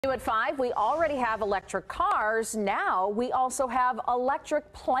New at 5, we already have electric cars. Now we also have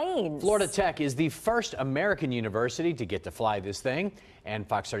electric planes. Florida Tech is the first American university to get to fly this thing. And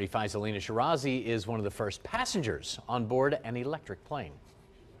Fox 35's Alina Shirazi is one of the first passengers on board an electric plane.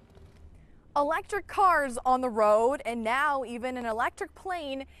 Electric cars on the road, and now even an electric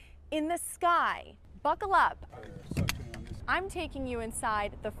plane in the sky. Buckle up. I'm taking you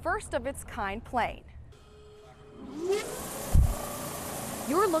inside the first of its kind plane.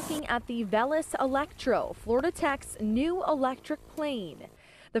 You're looking at the Velis Electro, Florida Tech's new electric plane.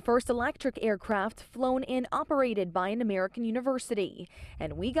 The first electric aircraft flown and operated by an American university.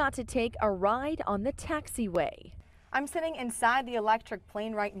 And we got to take a ride on the taxiway. I'm sitting inside the electric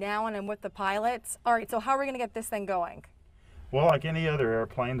plane right now, and I'm with the pilots. All right, so how are we going to get this thing going? Well, like any other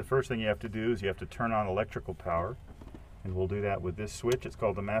airplane, the first thing you have to do is you have to turn on electrical power. And we'll do that with this switch. It's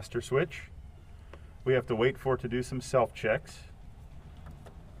called the master switch. We have to wait for it to do some self-checks.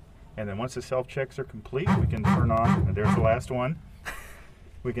 And then once the self-checks are complete, we can turn on, and there's the last one.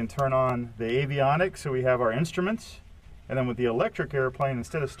 We can turn on the avionics, so we have our instruments. And then with the electric airplane,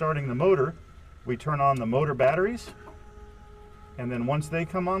 instead of starting the motor, we turn on the motor batteries. And then once they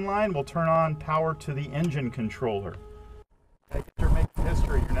come online, we'll turn on power to the engine controller. You're making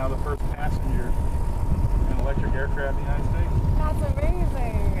history. You're now the first passenger in an electric aircraft in the United States. That's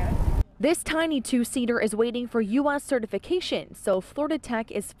amazing. This tiny two-seater is waiting for U.S. certification, so Florida Tech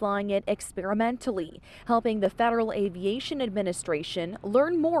is flying it experimentally, helping the Federal Aviation Administration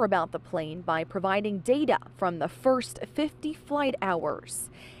learn more about the plane by providing data from the first 50 flight hours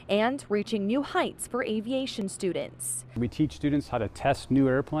and reaching new heights for aviation students. We teach students how to test new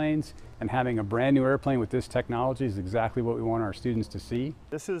airplanes, and having a brand new airplane with this technology is exactly what we want our students to see.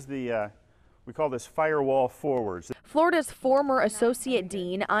 This is the we call this firewall forwards. Florida's former Associate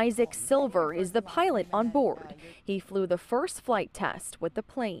Dean Isaac Silver is the pilot on board. He flew the first flight test with the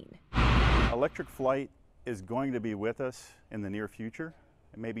plane. Electric flight is going to be with us in the near future,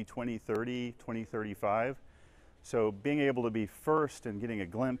 maybe 2030, 2035. So being able to be first and getting a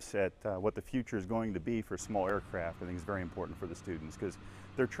glimpse at what the future is going to be for small aircraft, I think is very important for the students, because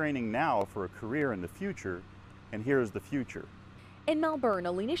they're training now for a career in the future, and here's the future. In Melbourne,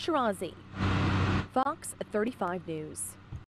 Alina Shirazi, Fox 35 News.